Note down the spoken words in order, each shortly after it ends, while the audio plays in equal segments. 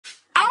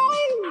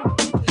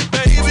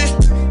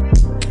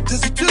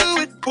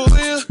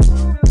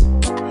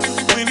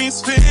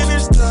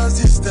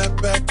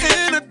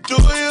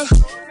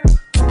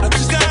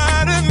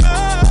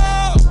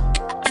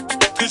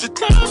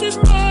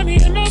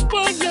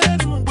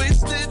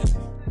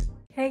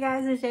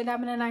guys, it's J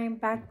Diamond and I am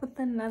back with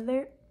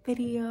another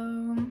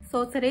video.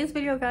 So today's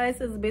video, guys,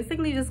 is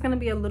basically just gonna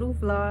be a little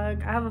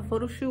vlog. I have a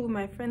photo shoot with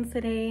my friends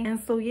today, and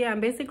so yeah, I'm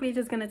basically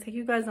just gonna take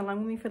you guys along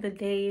with me for the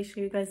day,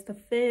 show you guys the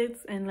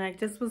fits and like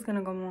just what's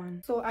gonna go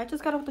on. So I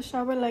just got out the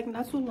shower like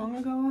not too long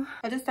ago.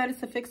 I just started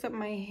to fix up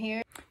my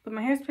hair, but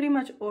my hair is pretty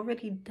much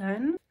already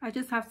done. I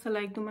just have to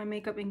like do my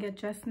makeup and get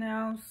dressed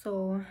now,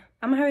 so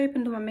I'm gonna hurry up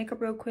and do my makeup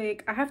real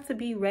quick. I have to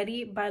be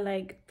ready by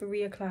like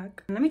 3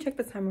 o'clock. Let me check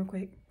the time real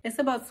quick. It's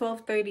about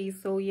 12:30,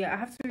 so yeah, I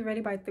have to be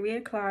ready by 3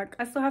 o'clock.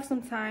 I still have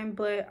some time,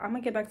 but I'm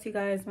gonna get back to you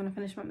guys when I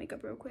finish my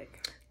makeup real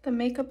quick. The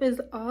makeup is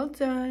all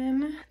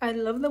done. I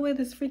love the way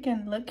this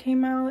freaking look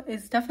came out.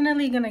 It's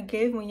definitely gonna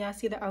give when y'all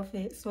see the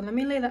outfit. So let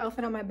me lay the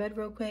outfit on my bed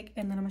real quick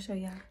and then I'm gonna show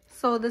y'all.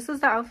 So this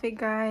is the outfit,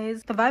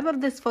 guys. The vibe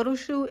of this photo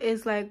shoot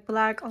is like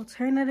black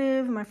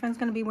alternative. My friend's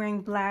gonna be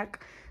wearing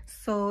black.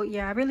 So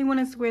yeah, I really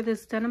wanted to wear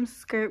this denim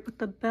skirt with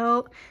the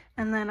belt,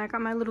 and then I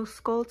got my little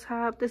skull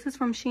top. This is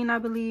from Shein, I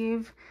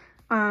believe.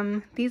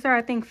 These are,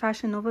 I think,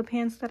 Fashion Nova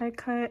pants that I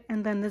cut,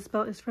 and then this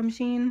belt is from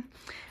Shein.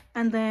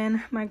 And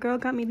then my girl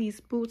got me these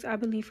boots, I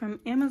believe, from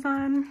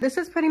Amazon. This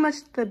is pretty much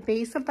the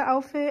base of the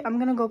outfit. I'm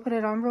gonna go put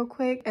it on real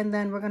quick, and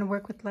then we're gonna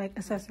work with like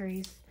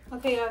accessories.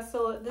 Okay, yeah,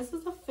 so this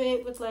is a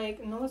fit with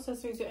like no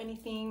accessories or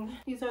anything.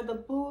 These are the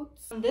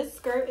boots. This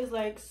skirt is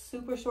like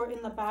super short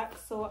in the back,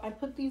 so I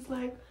put these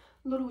like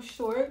little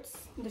shorts.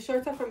 The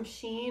shorts are from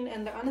Shein,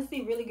 and they're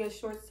honestly really good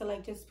shorts to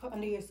like just put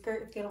under your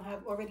skirt if they don't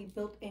have already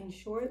built-in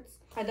shorts.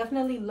 I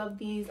definitely love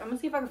these. I'm gonna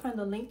see if I can find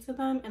the link to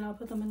them and I'll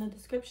put them in the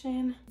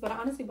description, but I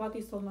honestly bought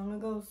these so long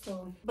ago.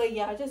 So but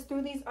yeah, I just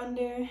threw these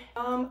under.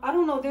 I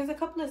don't know, there's a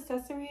couple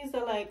accessories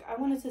that like I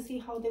wanted to see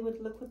how they would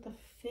look with the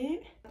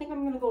fit. I think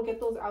I'm gonna go get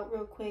those out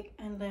real quick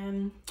and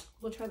then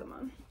we'll try them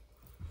on.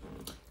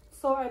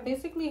 So I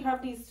basically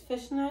have these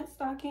fishnet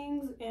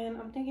stockings, and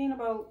I'm thinking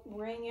about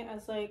wearing it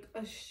as like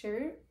a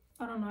shirt.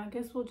 I don't know, I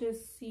guess we'll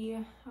just see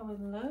how it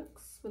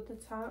looks with the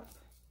top.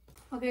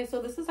 Okay,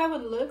 so this is how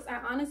it looks. I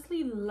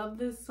honestly love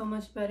this so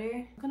much better.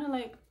 I'm gonna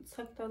like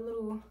tuck the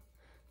little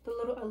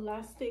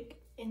elastic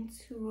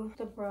into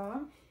the bra.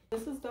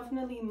 This is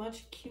definitely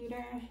much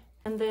cuter.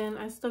 And then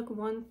I stuck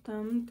one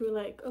thumb through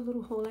like a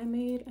little hole I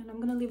made, and I'm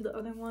gonna leave the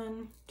other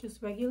one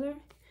just regular.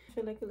 I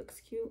feel like it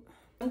looks cute.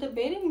 I'm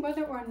debating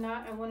whether or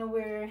not I want to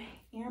wear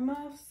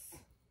earmuffs.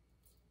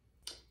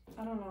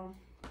 I don't know.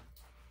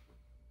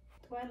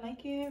 Do I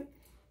like it?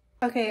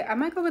 Okay, I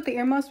might go with the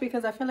earmuffs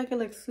because I feel like it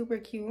looks super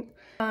cute.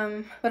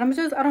 But I'm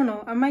just, I don't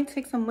know. I might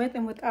take some with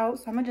and without,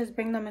 so I'm gonna just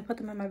bring them and put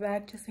them in my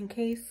bag just in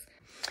case.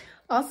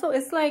 Also,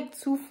 it's like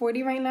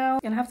 2:40 right now,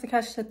 and I have to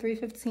catch the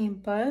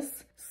 3:15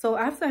 bus. So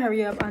I have to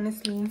hurry up,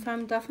 honestly. So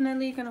I'm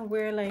definitely gonna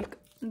wear like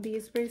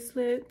these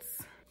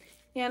bracelets.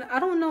 And I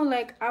don't know,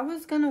 like I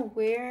was gonna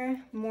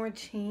wear more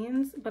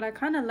chains, but I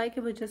kind of like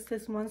it with just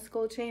this one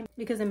skull chain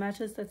because it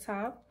matches the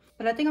top.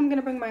 But I think I'm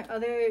gonna bring my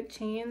other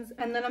chains,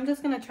 and then I'm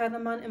just gonna try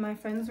them on in my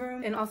friend's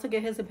room and also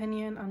get his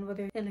opinion on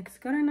whether it looks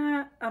good or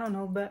not. I don't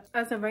know, but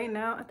as of right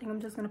now, I think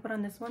I'm just gonna put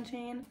on this one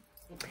chain.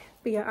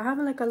 But yeah, I have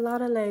like a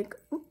lot of like,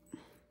 oops.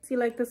 See,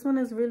 like this one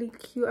is really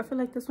cute. I feel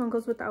like this one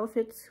goes with the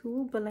outfit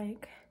too, but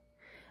like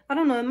I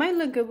don't know, it might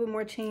look good with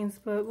more chains,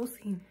 but we'll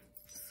see.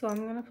 So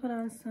I'm gonna put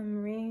on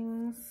some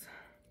rings.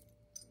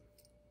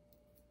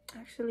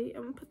 Actually,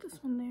 I'm gonna put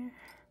this one there.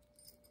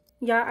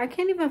 Yeah, I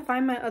can't even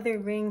find my other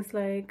rings.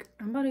 Like,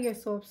 I'm about to get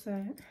so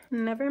upset.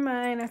 Never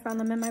mind, I found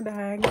them in my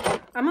bag.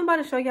 I'm about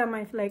to show y'all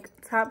my like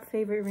top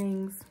favorite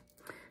rings.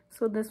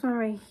 So this one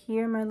right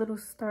here, my little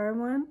star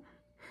one,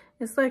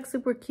 it's like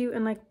super cute,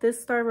 and like this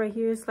star right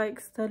here is like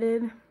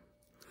studded.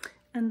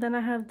 And then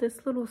I have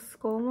this little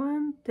skull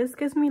one. This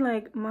gives me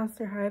like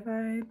Monster High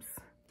vibes.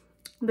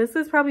 This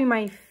is probably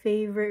my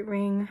favorite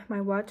ring, my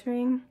watch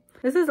ring.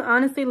 This is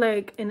honestly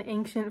like an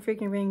ancient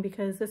freaking ring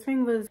because this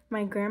ring was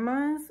my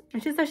grandma's,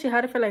 and she said she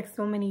had it for like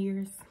so many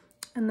years.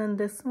 And then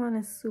this one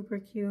is super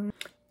cute.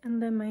 And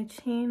then my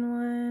chain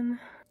one.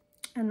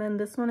 And then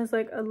this one is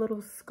like a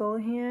little skull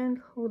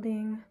hand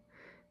holding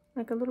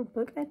like a little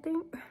book, I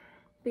think.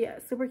 But yeah,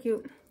 super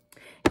cute.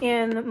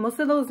 And most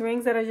of those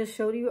rings that I just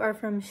showed you are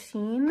from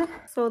Shein.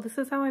 So this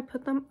is how I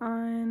put them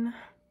on.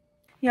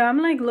 Yeah,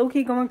 I'm like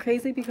low-key going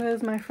crazy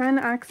because my friend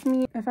asked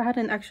me if I had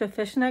an extra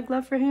fishnet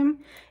glove for him.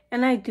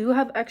 And I do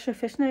have extra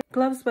fishnet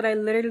gloves, but I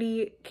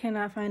literally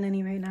cannot find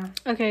any right now.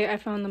 Okay, I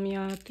found them,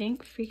 y'all.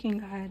 Thank freaking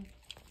God.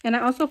 And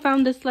I also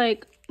found this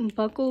like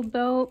buckle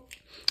belt.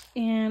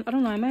 And I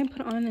don't know, I might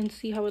put it on and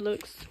see how it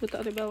looks with the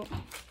other belt.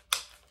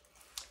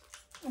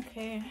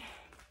 Okay.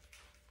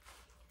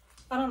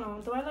 I don't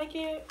know. Do I like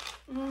it?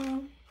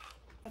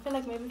 I feel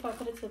like maybe if I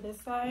put it to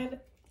this side,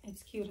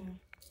 it's cuter.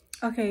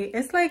 Okay,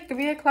 it's like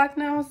 3 o'clock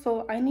now,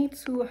 so I need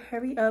to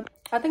hurry up.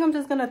 I think I'm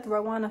just gonna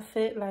throw on a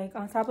fit like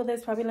on top of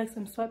this, probably like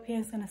some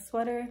sweatpants and a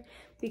sweater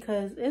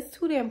because it's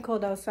too damn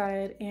cold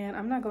outside and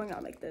I'm not going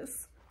out like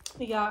this.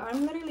 But yeah,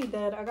 I'm literally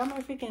dead. I got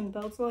my freaking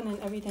belts on and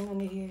everything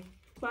under here.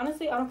 But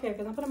honestly, I don't care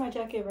because I'm putting my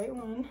jacket right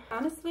on.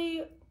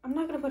 Honestly, I'm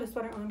not gonna put a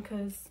sweater on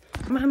because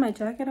I'm gonna have my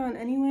jacket on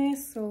anyway,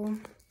 so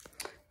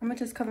I'm gonna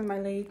just cover my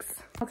legs.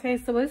 Okay,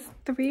 so it's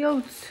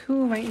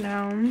 3:02 right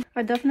now.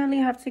 I definitely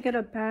have to get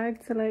a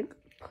bag to like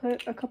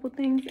put a couple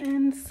things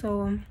in.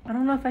 So I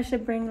don't know if I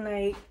should bring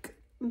like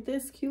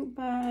this cute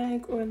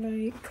bag or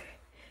like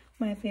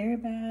my bear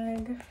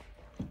bag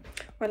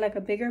or like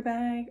a bigger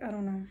bag. I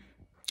don't know.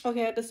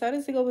 Okay, I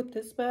decided to go with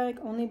this bag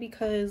only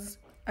because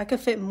I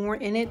could fit more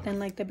in it than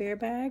like the bear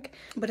bag,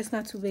 but it's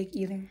not too big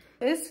either.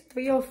 It's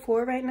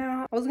 3:04 right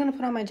now. I was gonna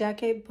put on my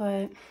jacket,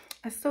 but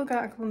I still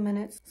got a couple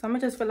minutes. So I'm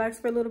gonna just relax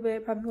for a little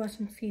bit, probably watch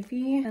some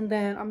TV, and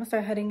then I'm gonna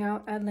start heading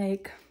out at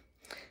like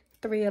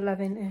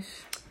 3:11-ish.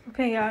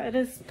 Okay, yeah, it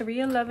is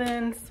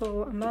 3:11,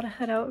 so I'm about to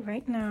head out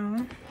right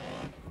now.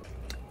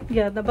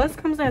 Yeah, the bus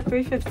comes at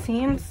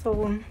 3:15,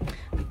 so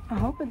I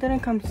hope it didn't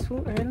come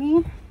too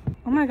early.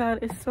 Oh my god,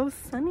 it's so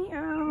sunny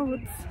out.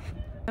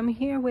 I'm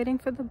here waiting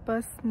for the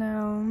bus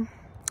now.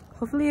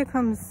 Hopefully it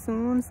comes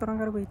soon, so I don't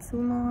gotta wait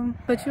too long.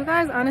 But you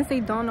guys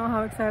honestly don't know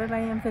how excited I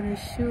am for this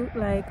shoot.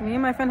 Like, me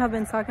and my friend have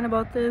been talking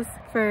about this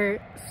for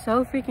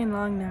so freaking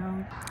long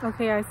now.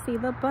 Okay, I see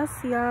the bus,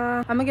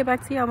 y'all. I'm gonna get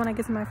back to y'all when I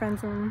get to my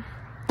friend's room.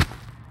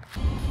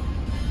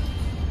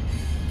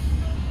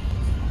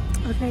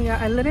 Okay, yeah,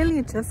 I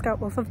literally just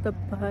got off of the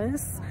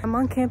bus. I'm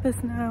on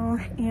campus now,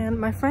 and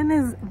my friend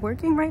is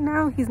working right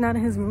now. He's not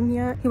in his room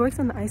yet. He works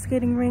in the ice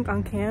skating rink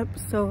on camp,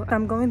 so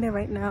I'm going there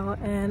right now,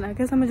 and I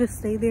guess I'm gonna just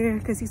stay there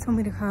because he told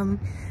me to come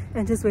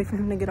and just wait for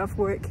him to get off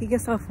work. He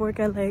gets off work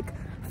at like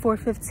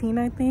 4:15,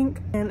 I think,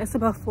 and it's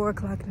about 4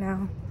 o'clock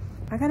now.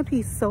 I gotta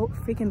pee so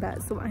freaking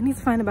bad, so I need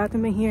to find a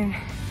bathroom in here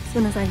as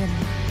soon as I get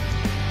in.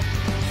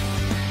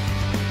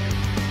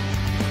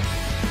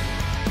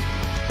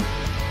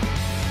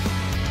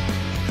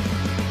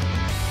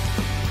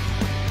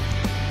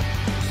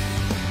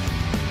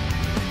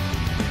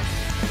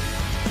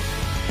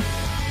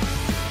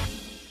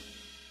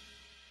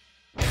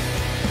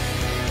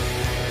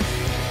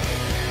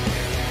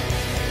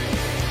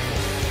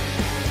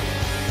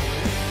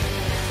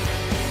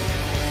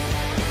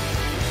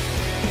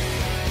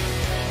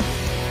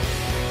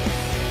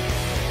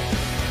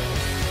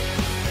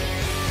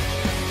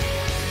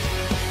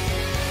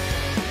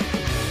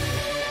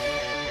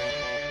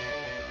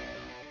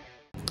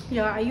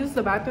 Yeah, I used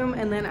the bathroom,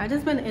 and then I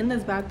just been in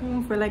this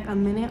bathroom for like a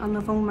minute on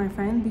the phone with my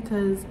friend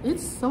because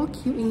it's so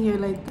cute in here.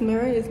 Like, the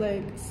mirror is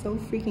like so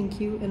freaking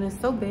cute, and it's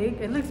so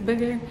big. It looks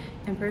bigger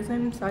in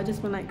person, so I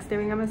just been like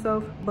staring at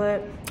myself.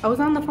 But I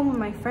was on the phone with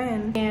my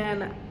friend,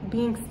 and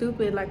being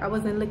stupid, like I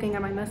wasn't looking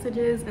at my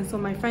messages, and so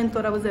my friend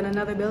thought I was in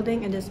another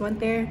building and just went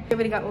there. He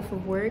already got off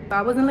of work, but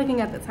I wasn't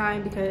looking at the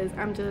time because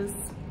I'm just,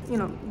 you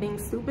know, being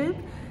stupid.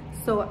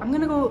 So I'm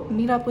gonna go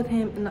meet up with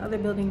him in the other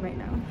building right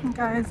now.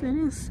 Guys, it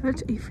is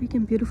such a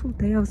freaking beautiful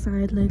day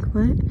outside. Like,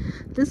 what?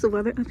 This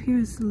weather up here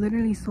is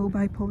literally so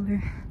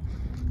bipolar.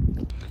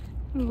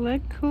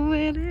 Look who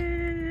it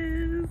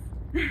is.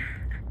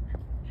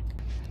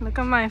 Look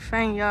at my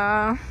friend,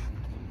 y'all.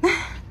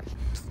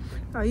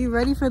 Are you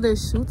ready for the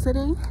shoot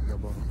today? Yeah,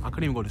 bro. I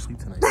couldn't even go to sleep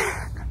tonight.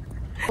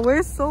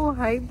 We're so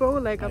hyped, bro.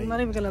 Like, I'm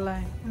not even gonna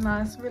lie.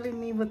 Nah, it's really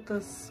me with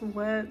the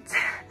sweat.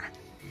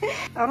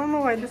 I don't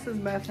know why this is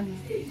bad for me.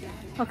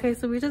 Okay,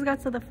 so we just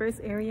got to the first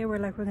area where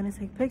like we're gonna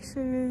take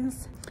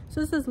pictures. It's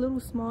just this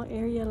little small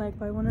area like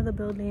by one of the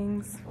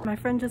buildings. My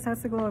friend just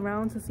has to go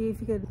around to see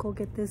if he could go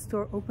get this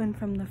door open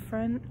from the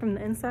front, from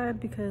the inside,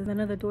 because none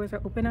of the doors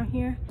are open out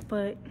here.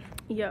 But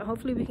yeah,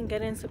 hopefully we can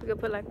get in so we can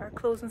put like our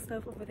clothes and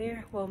stuff over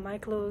there. Well, my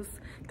clothes,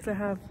 because I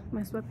have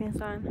my sweatpants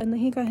on. And then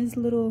he got his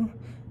little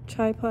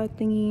tripod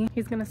thingy.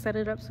 He's gonna set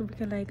it up so we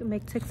can like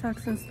make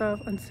TikToks and stuff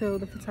until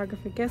the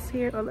photographer gets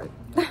here. Oh, look.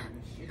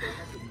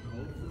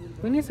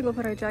 We need to go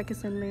put our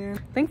jackets in there.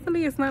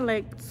 Thankfully it's not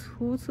like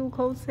too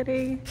cold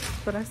today,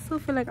 but I still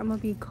feel like I'm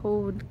gonna be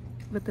cold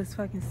with this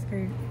fucking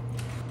skirt.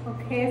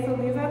 Okay, so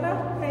these are the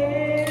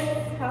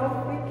fits.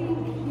 How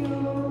freaking cute.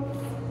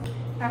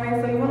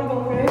 Alright, so you wanna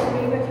go first?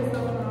 Or you got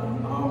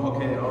yourself on?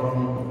 Okay,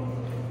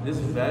 this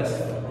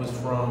vest was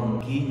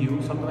from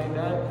Grwm, something like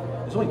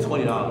that. It's only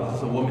 $20.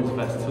 It's a woman's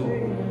vest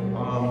too.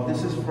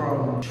 This is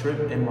from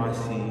Trip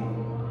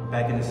NYC,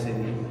 back in the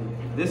city.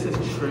 This is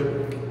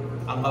Trip.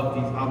 I love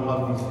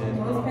these things.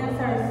 Those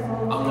pants are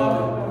so I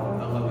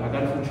love it. I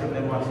got it from Trip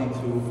NYC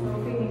too. so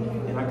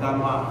And I got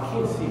my,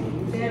 can't see.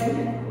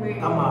 I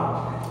got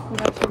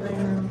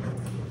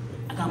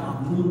my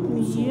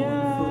boots on,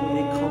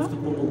 they're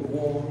comfortable and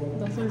warm.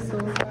 Those are so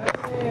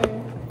good.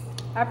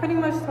 I pretty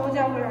much told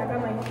y'all where I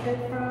got my fit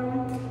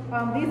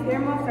from. These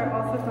earmuffs are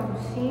also from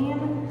Shein.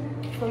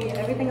 So yeah,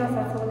 everything else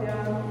I told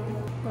y'all.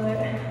 But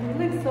it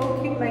looks so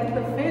cute. Like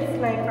the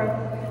fits like are,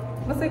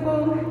 what's it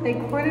called? They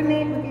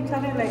coordinate with each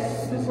other like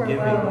super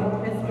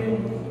well. It's good.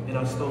 And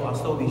I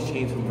stole these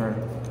chains from her.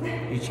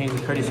 These chains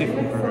are courtesy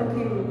from her. So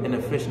cute. And the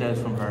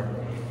fishnets from her.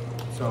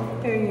 So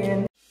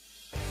Period.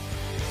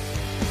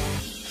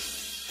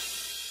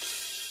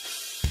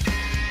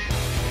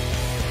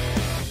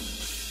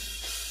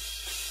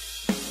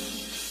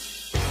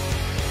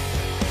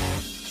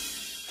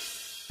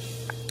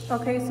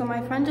 Okay, so my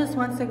friend just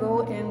wants to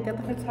go and get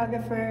the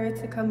photographer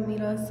to come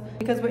meet us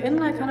because we're in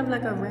like kind of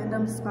like a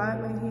random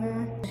spot right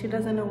here. She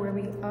doesn't know where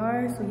we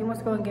are, so he wants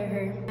to go and get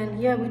her.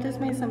 And yeah, we just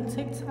made some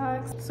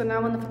TikToks. So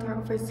now when the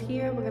photographer's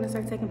here, we're gonna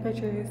start taking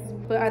pictures.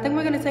 But I think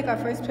we're gonna take our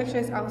first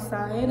pictures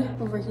outside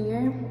over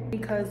here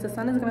because the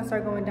sun is gonna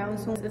start going down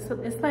soon.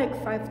 It's like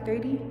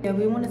 5:30. Yeah,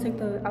 we want to take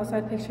the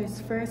outside pictures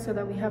first so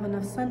that we have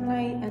enough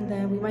sunlight, and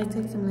then we might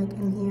take some like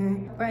in here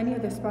or any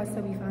other spots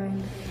that we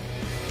find.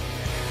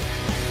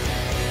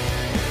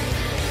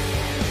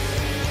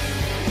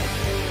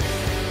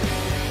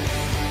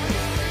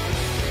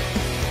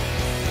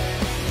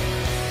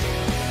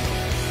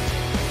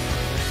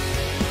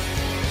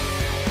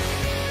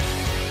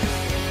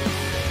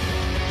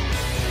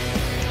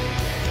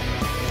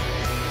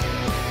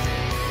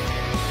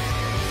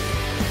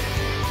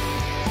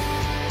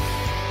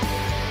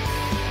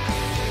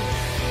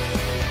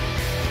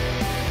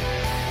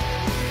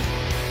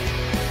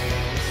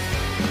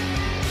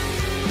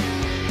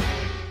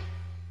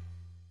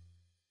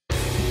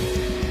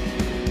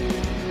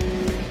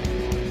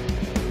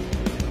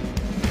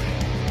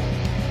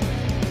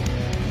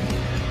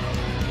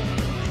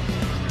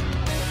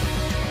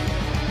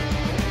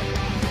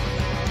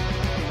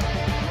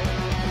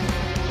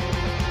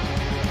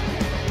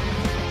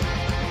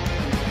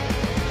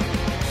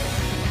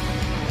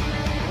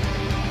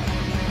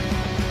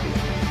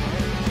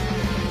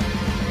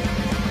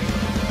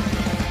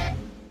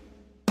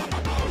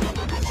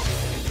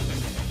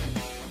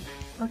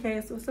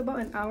 Okay, so it's about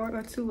an hour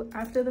or two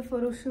after the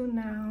photo shoot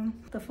now.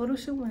 The photo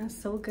shoot went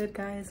so good,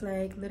 guys.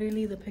 Like,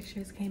 literally the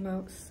pictures came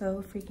out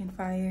so freaking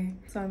fire.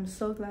 So I'm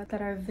so glad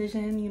that our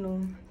vision, you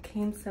know,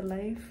 came to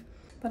life.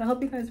 But I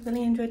hope you guys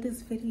really enjoyed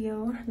this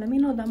video. Let me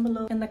know down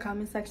below in the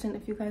comment section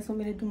if you guys want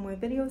me to do more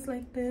videos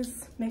like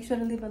this. Make sure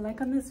to leave a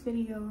like on this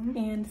video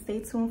and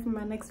stay tuned for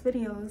my next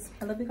videos.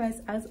 I love you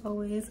guys as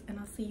always, and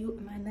I'll see you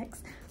in my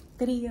next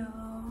video.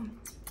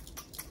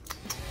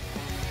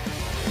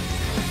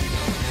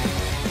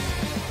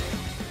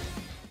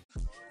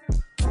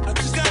 I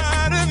just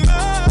gotta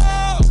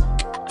know,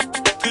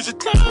 'cause your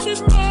time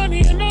is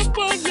money and I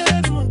want